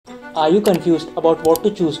Are you confused about what to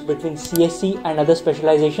choose between CSE and other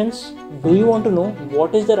specializations? Do you want to know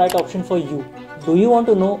what is the right option for you? Do you want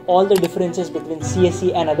to know all the differences between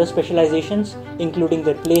CSE and other specializations, including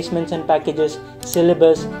their placements and packages,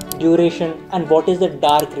 syllabus, duration, and what is the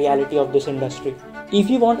dark reality of this industry? If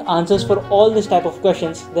you want answers for all this type of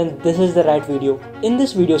questions, then this is the right video. In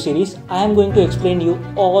this video series, I am going to explain you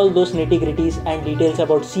all those nitty-gritties and details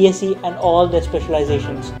about CSE and all their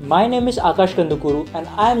specializations. My name is Akash Kandukuru and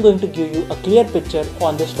I am going to give you a clear picture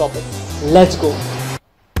on this topic. Let's go!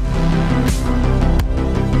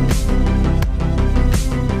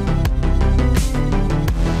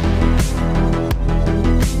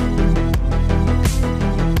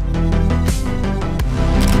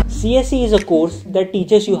 CSE is a course that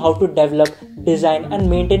teaches you how to develop, design and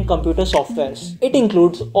maintain computer softwares. It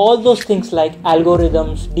includes all those things like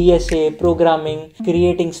algorithms, DSA, programming,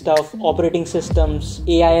 creating stuff, operating systems,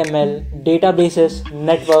 AI/ML, databases,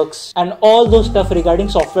 networks and all those stuff regarding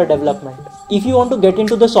software development. If you want to get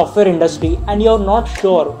into the software industry and you're not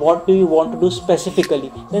sure what do you want to do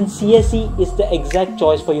specifically, then CSE is the exact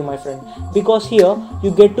choice for you, my friend, because here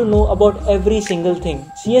you get to know about every single thing.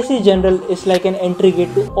 CSE General is like an entry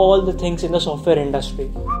gate to all the things in the software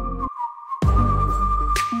industry.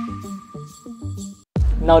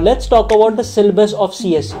 Now let's talk about the syllabus of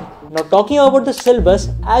CSE. Now talking about the syllabus,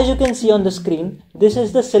 as you can see on the screen, this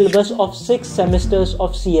is the syllabus of 6 semesters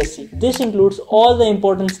of CSE. This includes all the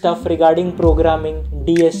important stuff regarding programming,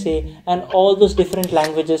 DSA and all those different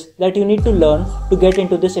languages that you need to learn to get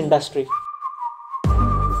into this industry.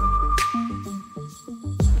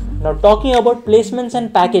 Now talking about placements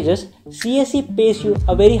and packages, CSE pays you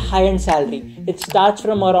a very high-end salary. It starts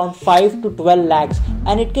from around 5 to 12 lakhs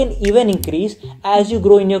and it can even increase as you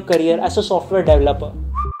grow in your career as a software developer.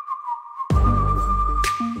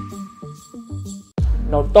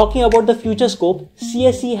 Now talking about the future scope,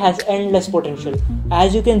 CSE has endless potential.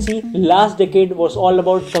 As you can see, last decade was all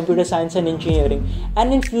about computer science and engineering,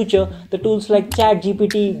 and in future the tools like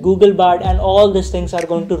ChatGPT, Google Bard and all these things are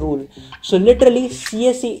going to rule. So literally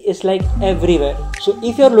CSE is like everywhere. So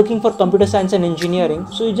if you're looking for computer science and engineering,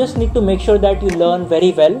 so you just need to make sure that you learn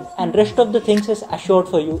very well and rest of the things is assured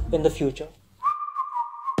for you in the future.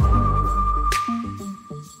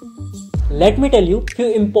 Let me tell you few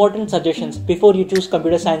important suggestions before you choose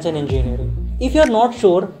computer science and engineering. If you're not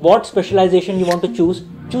sure what specialization you want to choose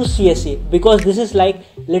CSE, because this is like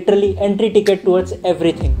literally entry ticket towards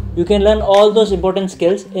everything. You can learn all those important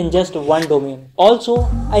skills in just one domain. Also,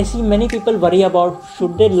 I see many people worry about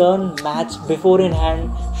should they learn maths before in hand,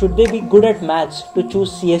 should they be good at maths to choose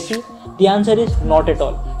CSE? The answer is not at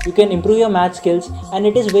all. You can improve your math skills and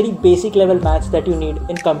it is very basic level maths that you need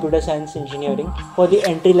in computer science engineering for the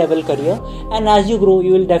entry level career, and as you grow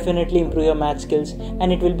you will definitely improve your math skills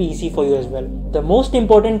and it will be easy for you as well. The most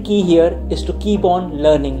important key here is to keep on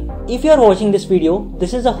learning. If you are watching this video,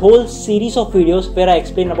 this is a whole series of videos where I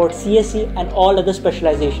explain about CSE and all other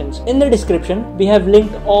specializations. In the description, we have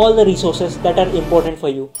linked all the resources that are important for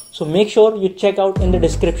you. So make sure you check out in the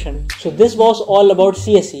description. So this was all about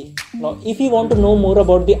CSE. Now if you want to know more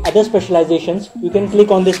about the other specializations, you can click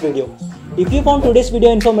on this video. If you found today's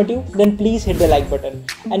video informative, then please hit the like button.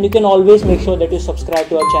 And you can always make sure that you subscribe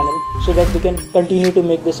to our channel so that we can continue to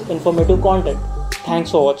make this informative content.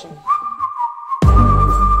 Thanks for watching.